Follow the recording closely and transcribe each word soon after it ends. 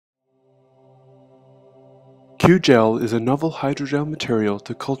QGel is a novel hydrogel material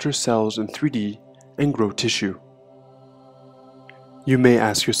to culture cells in 3D and grow tissue. You may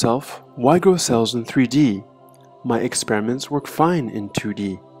ask yourself, why grow cells in 3D? My experiments work fine in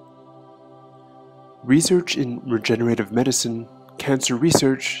 2D. Research in regenerative medicine, cancer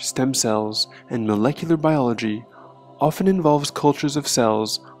research, stem cells, and molecular biology often involves cultures of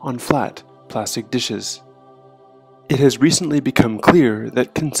cells on flat, plastic dishes. It has recently become clear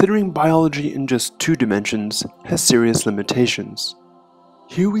that considering biology in just 2 dimensions has serious limitations.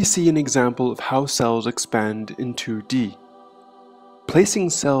 Here we see an example of how cells expand in 2D. Placing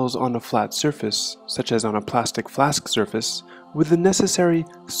cells on a flat surface, such as on a plastic flask surface, with the necessary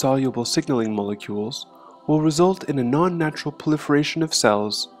soluble signaling molecules will result in a non-natural proliferation of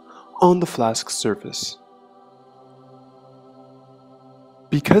cells on the flask surface.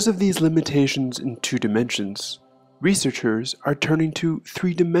 Because of these limitations in 2 dimensions, researchers are turning to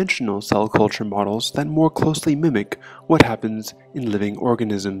 3-dimensional cell culture models that more closely mimic what happens in living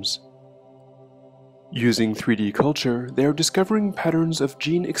organisms. Using 3D culture, they are discovering patterns of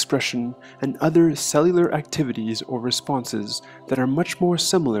gene expression and other cellular activities or responses that are much more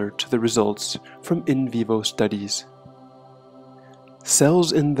similar to the results from in vivo studies.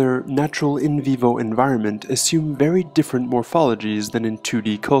 Cells in their natural in vivo environment assume very different morphologies than in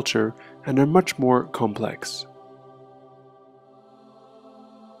 2D culture and are much more complex.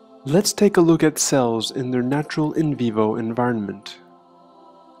 Let's take a look at cells in their natural in vivo environment.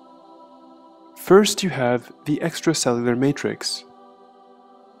 First, you have the extracellular matrix.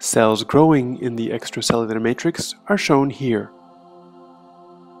 Cells growing in the extracellular matrix are shown here.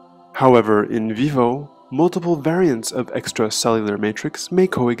 However, in vivo, multiple variants of extracellular matrix may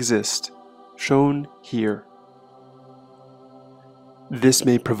coexist, shown here. This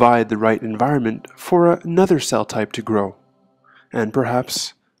may provide the right environment for another cell type to grow, and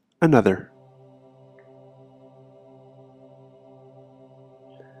perhaps another.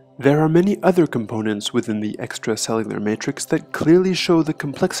 There are many other components within the extracellular matrix that clearly show the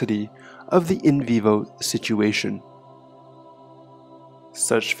complexity of the in vivo situation.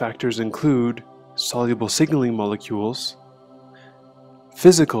 Such factors include soluble signaling molecules,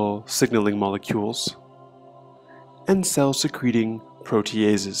 physical signaling molecules, and cell-secreting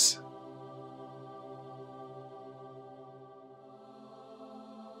proteases.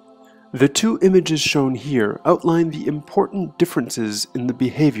 The 2 images shown here outline the important differences in the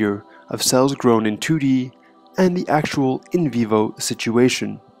behavior of cells grown in 2D and the actual in vivo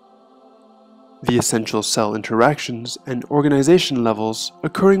situation. The essential cell interactions and organization levels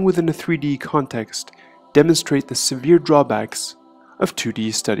occurring within a 3D context demonstrate the severe drawbacks of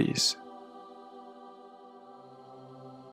 2D studies.